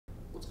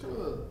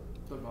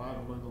the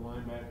vibe among the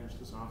linebackers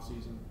this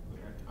offseason?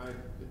 Like,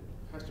 it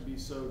has to be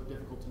so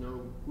difficult to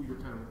know who you're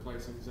kind of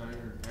replacing, Zaire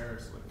and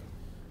Paris. Like,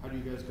 how do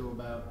you guys go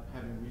about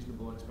having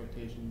reasonable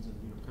expectations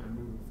and kind of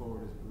moving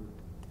forward as a group?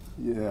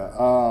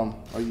 Yeah,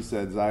 like you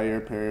said,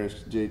 Zaire,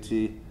 Paris,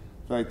 JT.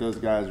 I feel like those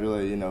guys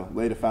really,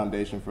 laid a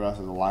foundation for us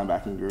as a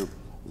linebacking group.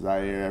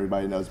 Zaire,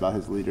 everybody knows about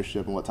his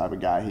leadership and what type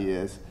of guy he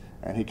is,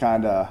 and he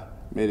kind of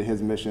made it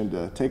his mission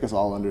to take us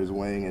all under his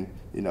wing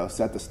and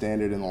set the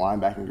standard in the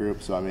linebacking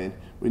group. So I mean,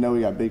 we know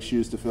we got big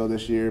shoes to fill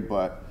this year,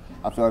 but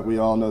I feel like we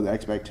all know the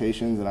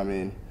expectations, and I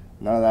mean,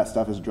 none of that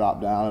stuff has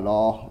dropped down at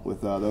all.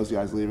 With those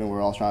guys leaving,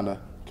 we're all trying to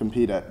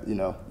compete at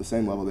the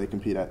same level they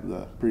compete at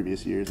the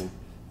previous years, and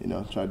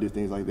try to do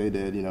things like they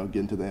did, get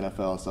into the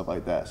NFL and stuff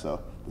like that.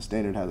 So the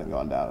standard hasn't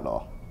gone down at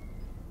all.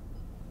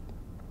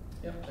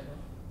 Yep.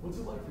 What's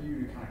it like for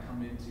you to kind of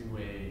come into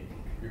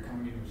you're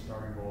coming into a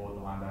starting role at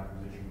the linebacker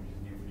position, which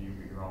is new for you,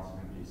 but you're also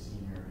going to be a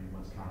senior. I mean,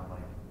 what's kind of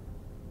like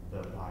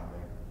the vibe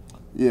there?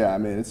 Yeah, I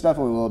mean, it's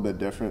definitely a little bit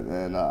different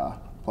than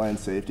playing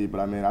safety,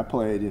 but I mean, I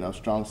played,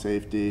 strong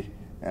safety,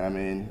 and I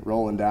mean,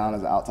 rolling down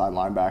as an outside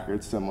linebacker,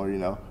 it's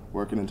similar,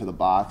 working into the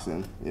box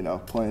and,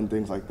 playing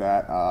things like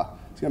that.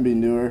 It's going to be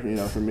newer,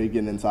 for me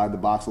getting inside the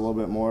box a little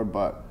bit more,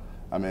 but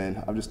I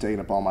mean, I've just taken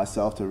it upon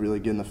myself to really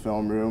get in the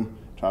film room,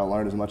 try to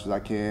learn as much as I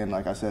can.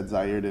 Like I said,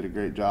 Zaire did a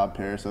great job,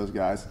 Paris, those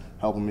guys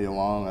helping me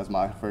along as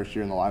my first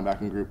year in the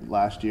linebacking group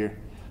last year.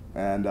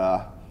 And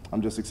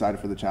I'm just excited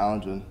for the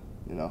challenge and,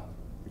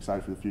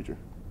 excited for the future.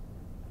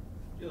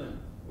 Kielan,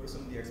 what are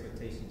some of the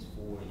expectations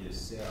for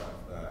yourself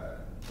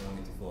going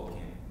into fall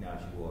camp now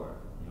that you are,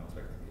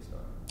 expected to be a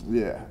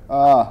starter?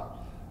 Yeah.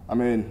 I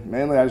mean,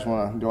 mainly I just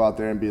want to go out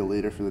there and be a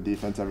leader for the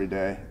defense every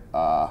day.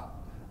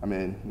 I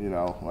mean,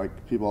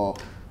 like people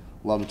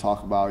love to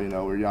talk about,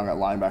 we're young at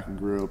linebacker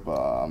group,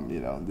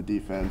 the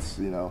defense,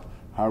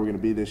 how are we going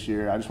to be this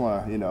year? I just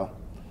want to,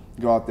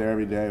 go out there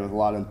every day with a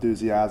lot of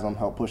enthusiasm,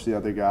 help push the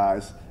other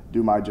guys,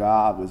 do my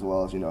job, as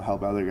well as,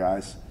 help other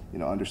guys,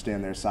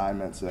 understand their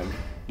assignments and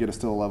get us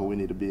to the level we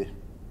need to be.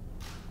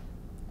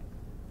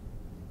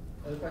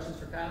 Other questions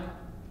for Kyle?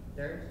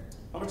 Darius?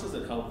 How much does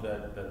it help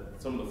that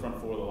some of the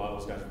front four, a lot of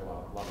those guys have a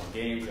lot more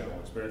games, got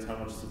more experience? How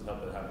much does it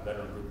help to have a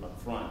veteran group up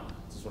front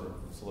to sort of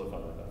solidify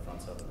that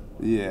front seven?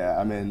 Yeah,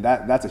 I mean,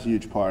 that's a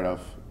huge part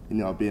of,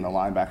 being a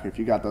linebacker. If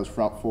you got those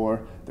front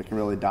four that can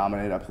really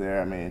dominate up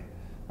there, I mean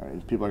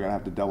people are going to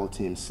have to double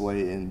team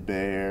Slayton,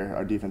 Bear,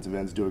 our defensive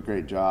ends do a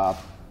great job.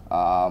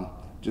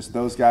 Just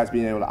those guys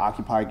being able to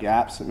occupy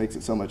gaps, it makes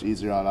it so much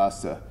easier on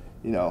us to,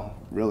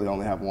 really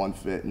only have one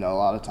fit. A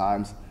lot of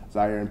times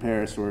Zaire and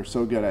Paris were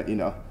so good at,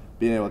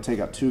 being able to take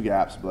up two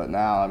gaps, but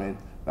now, I mean,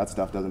 that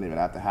stuff doesn't even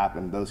have to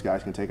happen. Those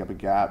guys can take up a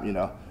gap,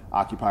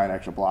 occupy an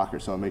extra blocker,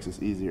 so it makes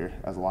us easier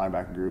as a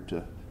linebacker group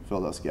to fill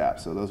those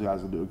gaps. So those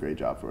guys will do a great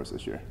job for us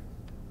this year.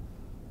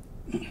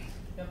 Yep,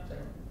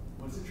 second.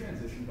 What's the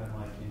transition been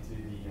like into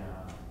the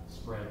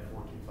spread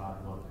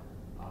 4-2-5 look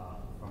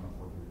from the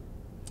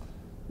 4-3?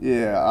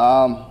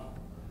 Yeah,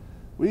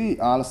 we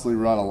honestly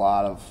run a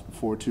lot of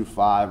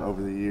 4-2-5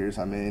 over the years.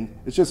 I mean,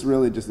 it's just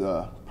really just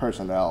a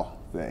personnel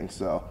thing.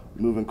 So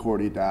moving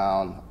Cordy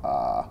down,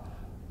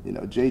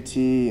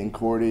 JT and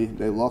Cordy,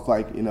 they look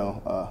like,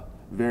 a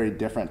very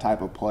different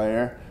type of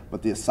player,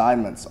 but the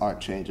assignments aren't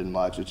changing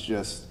much. It's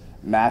just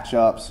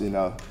matchups,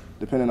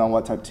 depending on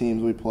what type of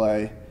teams we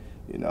play,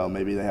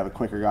 maybe they have a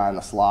quicker guy in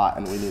the slot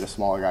and we need a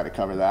smaller guy to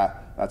cover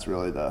that. That's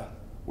really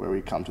where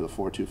we come to the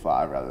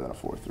 4-2-5 rather than a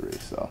 4-3.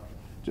 So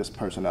just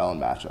personnel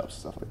and matchups,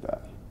 stuff like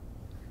that.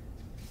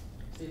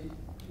 Steve?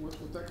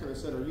 With that kind of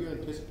said, are you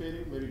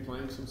anticipating maybe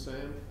playing some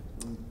Sam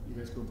when you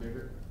guys go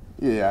bigger?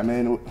 Yeah, I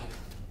mean,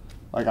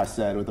 like I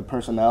said, with the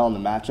personnel and the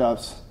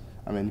matchups,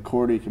 I mean,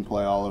 Cordy can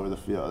play all over the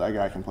field. That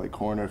guy can play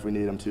corner if we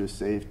need him to,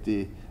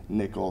 safety,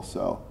 nickel.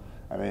 So,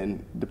 I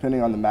mean,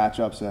 depending on the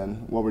matchups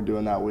and what we're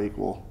doing that week,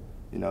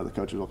 the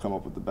coaches will come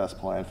up with the best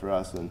plan for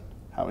us and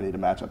how we need to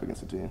match up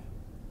against the team.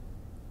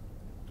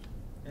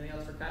 Anything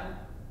else for Kyle?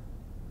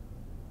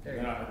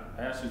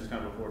 I asked you this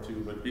kind of before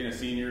too, but being a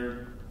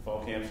senior,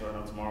 fall camp starting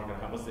on tomorrow,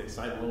 what's the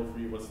excitement level for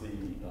you? What's the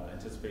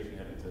anticipation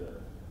heading to the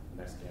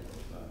next camp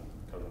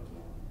coming up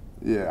tomorrow?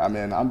 Yeah, I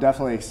mean, I'm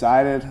definitely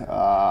excited.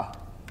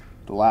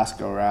 The last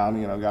go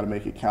around, got to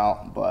make it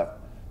count, but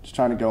just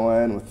trying to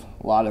go in with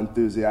a lot of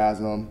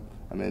enthusiasm.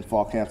 I mean,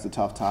 fall camp's a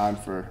tough time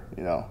for,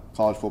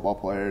 college football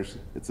players.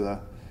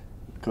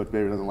 Coach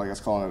Baber doesn't like us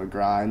calling it a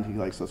grind. He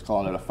likes us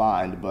calling it a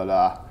find,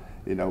 but,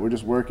 we're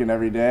just working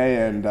every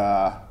day, and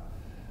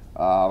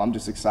I'm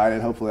just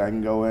excited. Hopefully I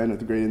can go in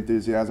with great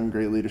enthusiasm,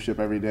 great leadership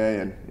every day,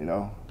 and,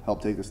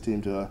 help take this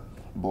team to a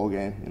bowl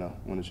game,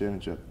 win a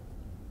championship.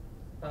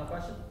 Final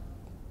question?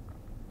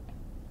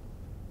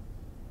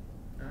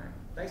 All right.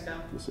 Thanks,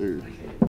 Kyle. Yes, sir. Appreciate it.